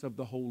presence of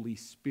the Holy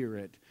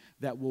Spirit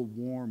that will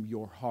warm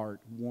your heart,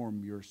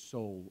 warm your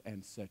soul,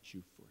 and set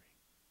you free.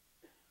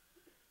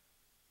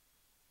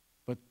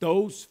 But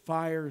those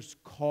fires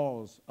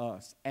cause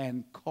us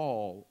and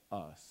call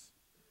us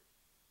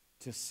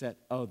to set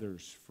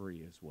others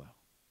free as well.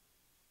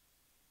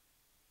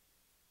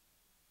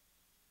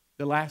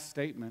 The last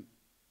statement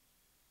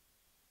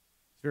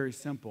is very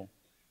simple.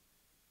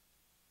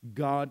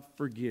 God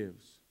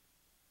forgives,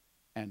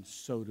 and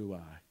so do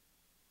I.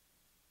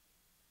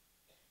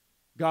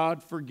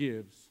 God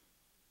forgives,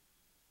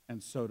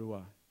 and so do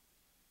I.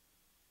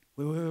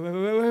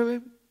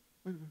 Wait.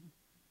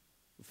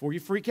 Before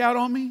you freak out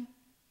on me,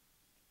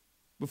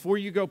 before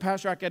you go,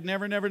 Pastor, I could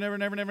never do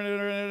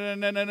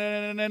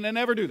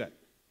that.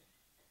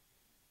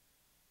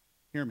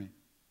 Hear me.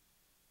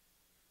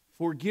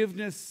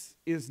 Forgiveness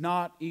is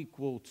not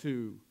equal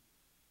to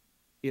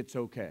it's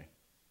okay.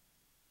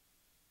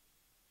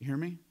 You hear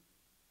me?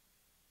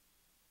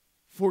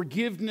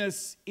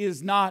 Forgiveness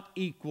is not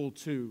equal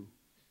to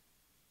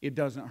it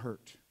doesn't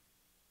hurt.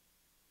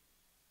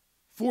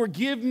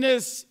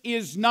 Forgiveness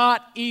is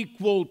not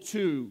equal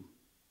to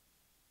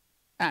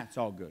that's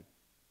all good.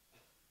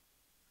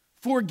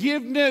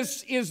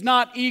 Forgiveness is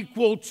not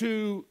equal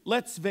to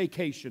let's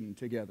vacation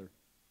together.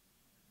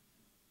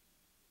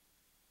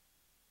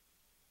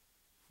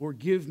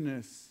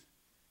 Forgiveness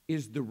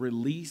is the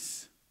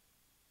release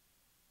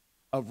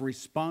of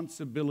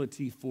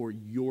responsibility for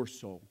your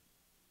soul.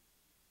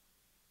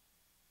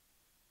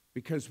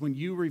 Because when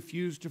you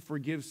refuse to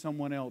forgive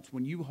someone else,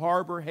 when you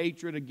harbor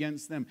hatred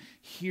against them,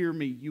 hear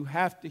me, you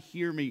have to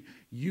hear me,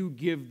 you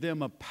give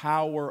them a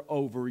power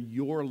over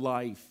your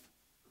life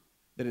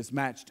that is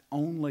matched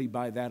only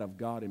by that of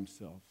God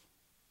Himself.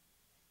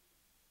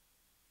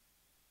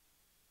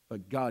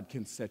 But God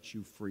can set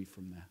you free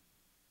from that.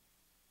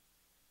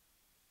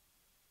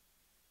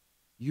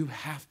 You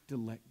have to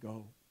let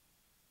go.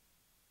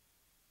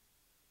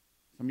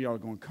 Some of y'all are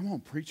going, come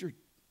on, preacher,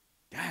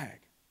 dag.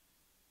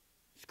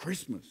 It's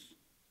Christmas.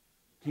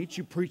 Can't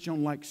you preach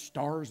on like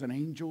stars and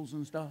angels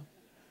and stuff?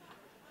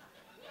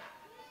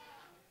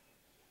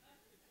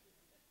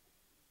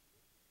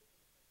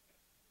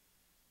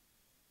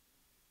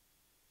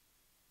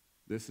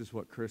 This is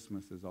what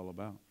Christmas is all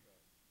about.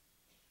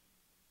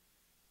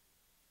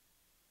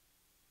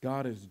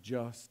 God is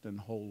just and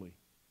holy.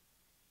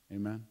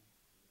 Amen.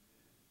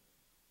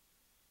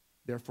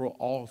 Therefore,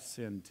 all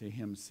sin to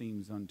Him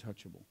seems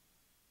untouchable.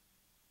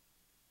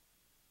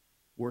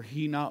 Were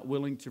He not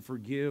willing to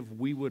forgive,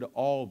 we would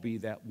all be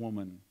that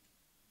woman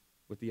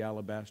with the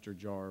alabaster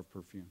jar of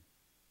perfume.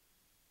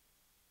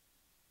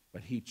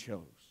 But He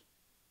chose.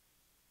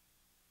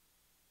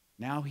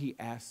 Now He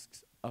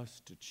asks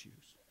us to choose.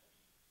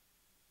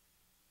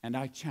 And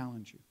I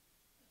challenge you.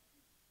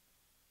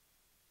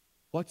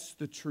 What's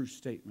the true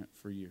statement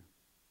for you?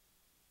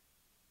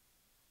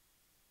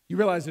 You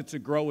realize it's a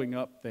growing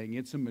up thing.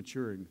 It's a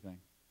maturing thing.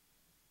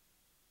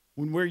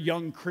 When we're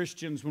young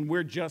Christians, when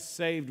we're just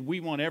saved, we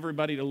want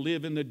everybody to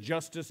live in the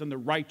justice and the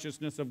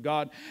righteousness of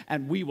God.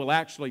 And we will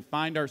actually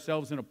find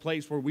ourselves in a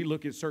place where we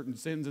look at certain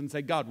sins and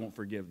say, God won't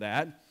forgive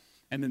that.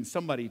 And then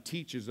somebody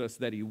teaches us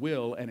that He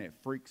will, and it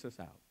freaks us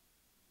out.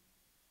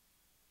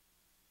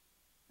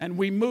 And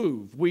we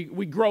move.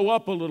 We grow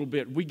up a little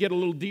bit. We get a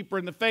little deeper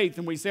in the faith,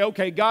 and we say,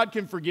 okay, God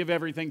can forgive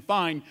everything,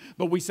 fine.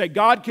 But we say,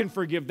 God can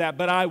forgive that,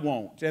 but I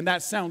won't. And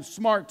that sounds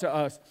smart to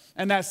us.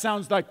 And that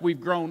sounds like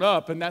we've grown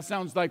up, and that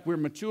sounds like we're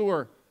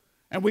mature.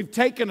 And we've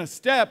taken a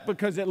step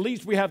because at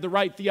least we have the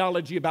right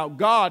theology about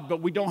God,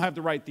 but we don't have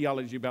the right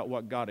theology about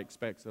what God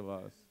expects of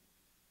us.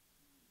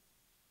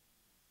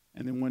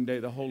 And then one day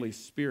the Holy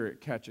Spirit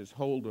catches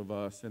hold of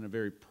us in a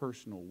very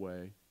personal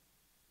way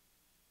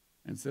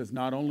and says,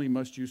 not only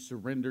must you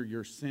surrender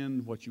your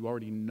sin, what you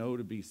already know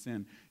to be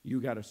sin, you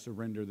got to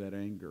surrender that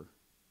anger.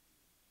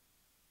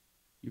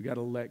 You got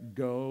to let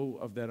go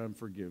of that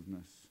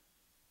unforgiveness.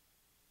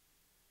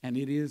 And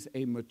it is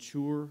a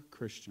mature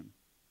Christian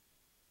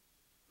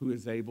who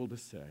is able to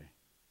say,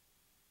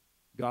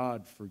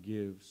 God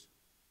forgives,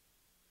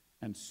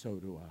 and so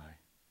do I.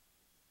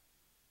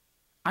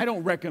 I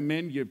don't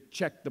recommend you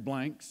check the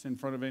blanks in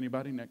front of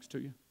anybody next to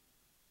you.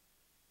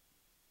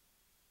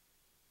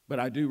 But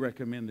I do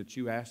recommend that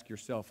you ask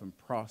yourself and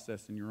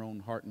process in your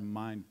own heart and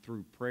mind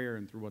through prayer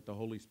and through what the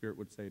Holy Spirit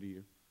would say to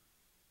you.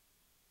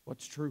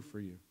 What's true for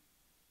you?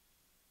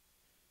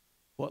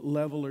 What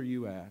level are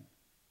you at?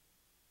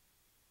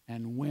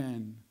 And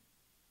when,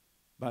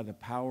 by the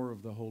power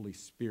of the Holy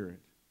Spirit,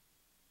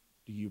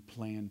 do you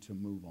plan to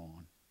move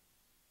on?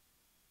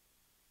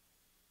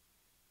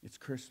 It's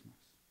Christmas.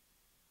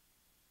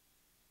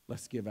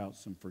 Let's give out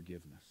some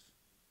forgiveness.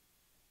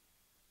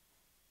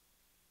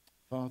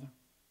 Father,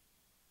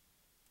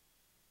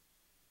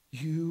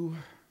 you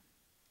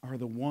are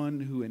the one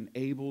who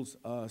enables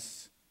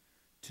us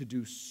to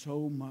do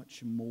so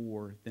much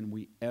more than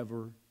we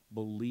ever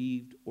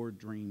believed or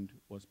dreamed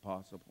was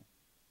possible.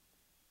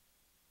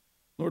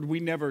 Lord, we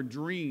never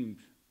dreamed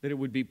that it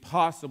would be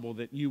possible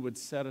that you would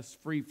set us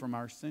free from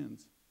our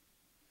sins.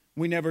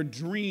 We never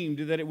dreamed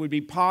that it would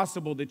be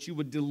possible that you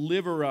would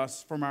deliver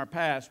us from our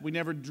past. We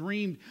never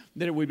dreamed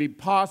that it would be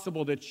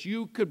possible that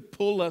you could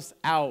pull us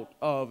out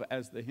of,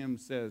 as the hymn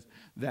says,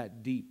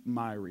 that deep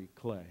miry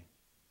clay.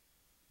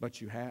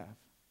 But you have.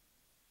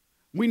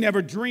 We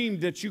never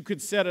dreamed that you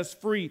could set us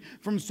free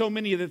from so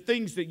many of the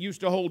things that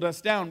used to hold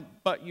us down,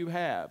 but you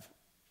have.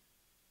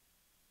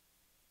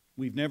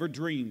 We've never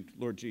dreamed,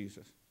 Lord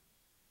Jesus,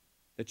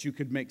 that you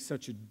could make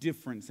such a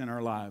difference in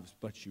our lives,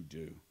 but you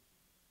do.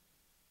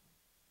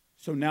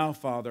 So now,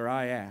 Father,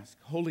 I ask,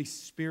 Holy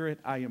Spirit,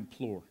 I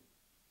implore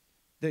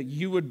that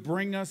you would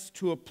bring us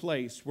to a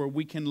place where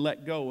we can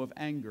let go of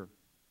anger.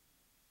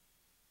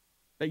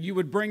 That you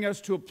would bring us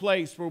to a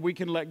place where we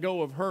can let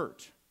go of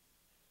hurt.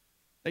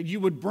 That you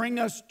would bring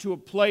us to a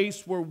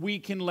place where we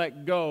can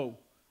let go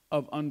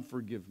of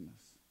unforgiveness.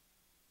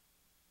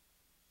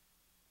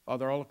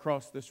 Father, all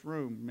across this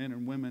room, men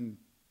and women,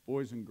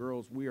 boys and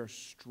girls, we are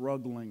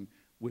struggling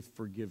with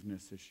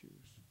forgiveness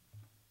issues.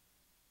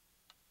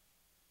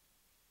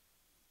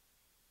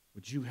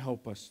 Would you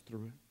help us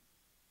through it?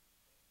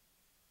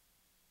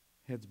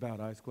 Heads bowed,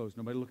 eyes closed.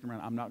 Nobody looking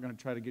around. I'm not going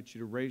to try to get you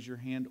to raise your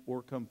hand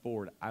or come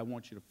forward. I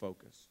want you to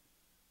focus.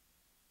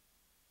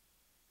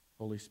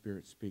 Holy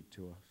Spirit, speak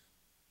to us.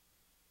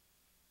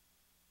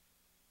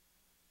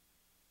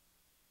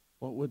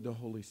 What would the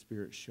Holy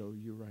Spirit show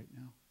you right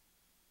now?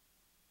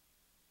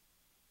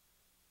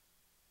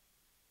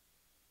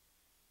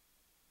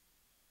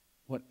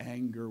 What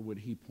anger would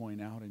he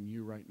point out in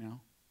you right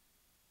now?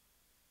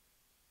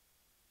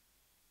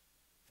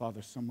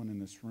 Father, someone in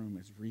this room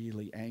is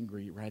really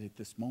angry right at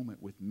this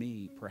moment with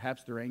me.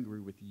 Perhaps they're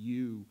angry with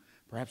you.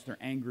 Perhaps they're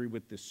angry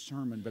with this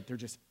sermon, but they're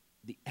just,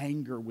 the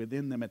anger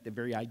within them at the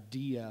very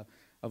idea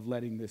of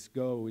letting this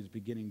go is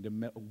beginning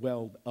to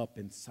weld up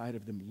inside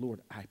of them.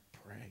 Lord, I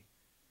pray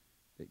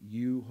that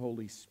you,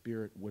 Holy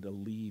Spirit, would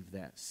alleviate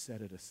that,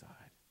 set it aside.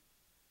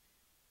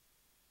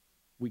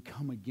 We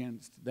come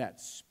against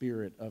that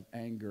spirit of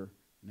anger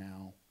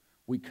now.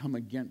 We come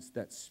against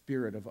that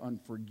spirit of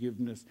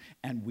unforgiveness,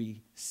 and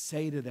we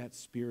say to that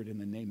spirit in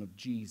the name of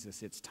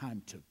Jesus, it's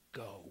time to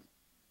go.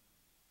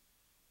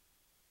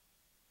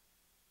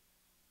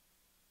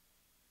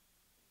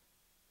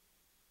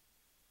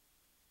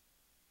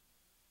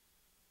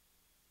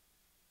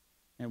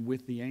 And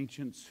with the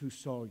ancients who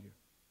saw you,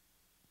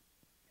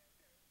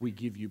 we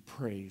give you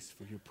praise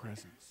for your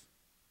presence.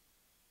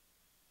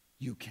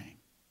 You came.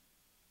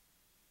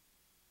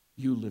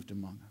 You lived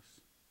among us.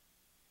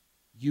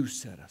 You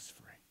set us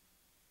free.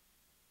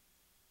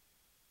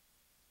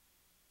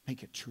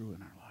 Make it true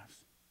in our lives.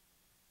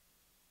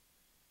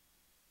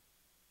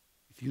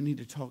 If you need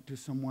to talk to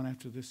someone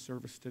after this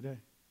service today,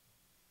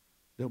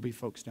 there'll be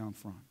folks down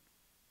front.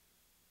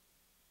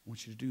 I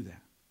want you to do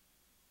that.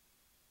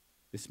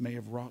 This may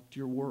have rocked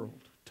your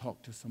world.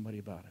 Talk to somebody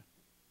about it.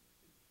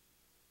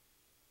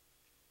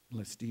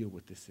 Let's deal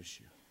with this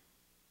issue.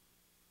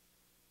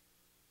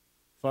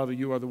 Father,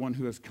 you are the one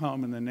who has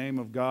come in the name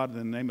of God, in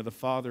the name of the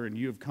Father, and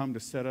you have come to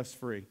set us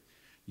free.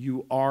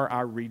 You are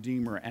our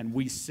Redeemer, and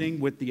we sing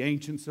with the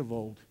ancients of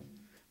old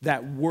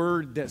that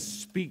word that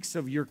speaks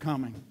of your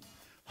coming.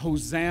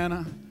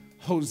 Hosanna,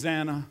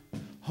 Hosanna,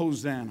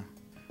 Hosanna.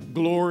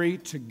 Glory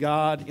to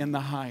God in the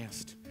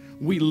highest.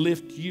 We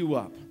lift you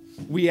up.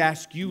 We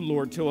ask you,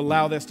 Lord, to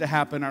allow this to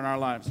happen in our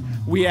lives.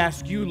 We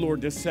ask you,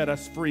 Lord, to set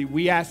us free.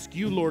 We ask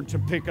you, Lord, to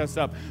pick us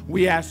up.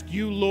 We ask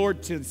you,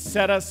 Lord, to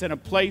set us in a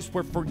place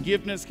where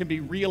forgiveness can be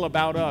real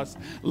about us.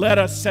 Let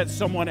us set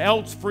someone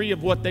else free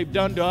of what they've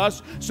done to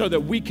us so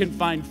that we can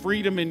find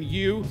freedom in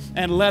you.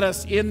 And let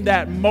us in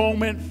that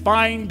moment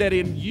find that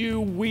in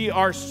you we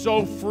are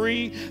so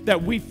free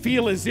that we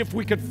feel as if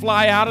we could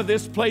fly out of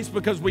this place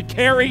because we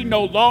carry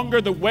no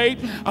longer the weight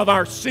of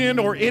our sin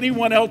or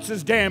anyone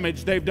else's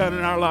damage they've done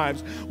in our lives.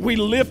 We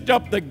lift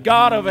up the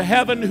God of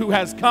heaven who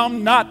has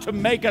come not to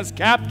make us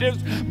captives,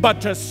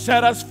 but to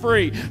set us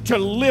free, to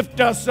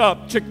lift us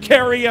up, to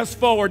carry us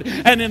forward.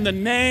 And in the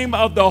name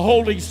of the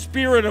Holy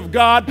Spirit of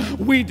God,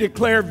 we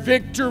declare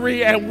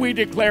victory and we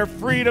declare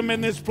freedom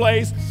in this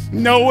place,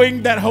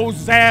 knowing that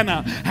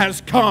Hosanna has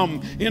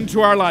come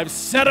into our lives.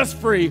 Set us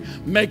free,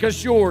 make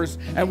us yours,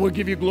 and we'll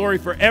give you glory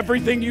for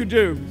everything you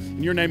do.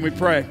 In your name we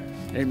pray.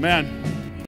 Amen.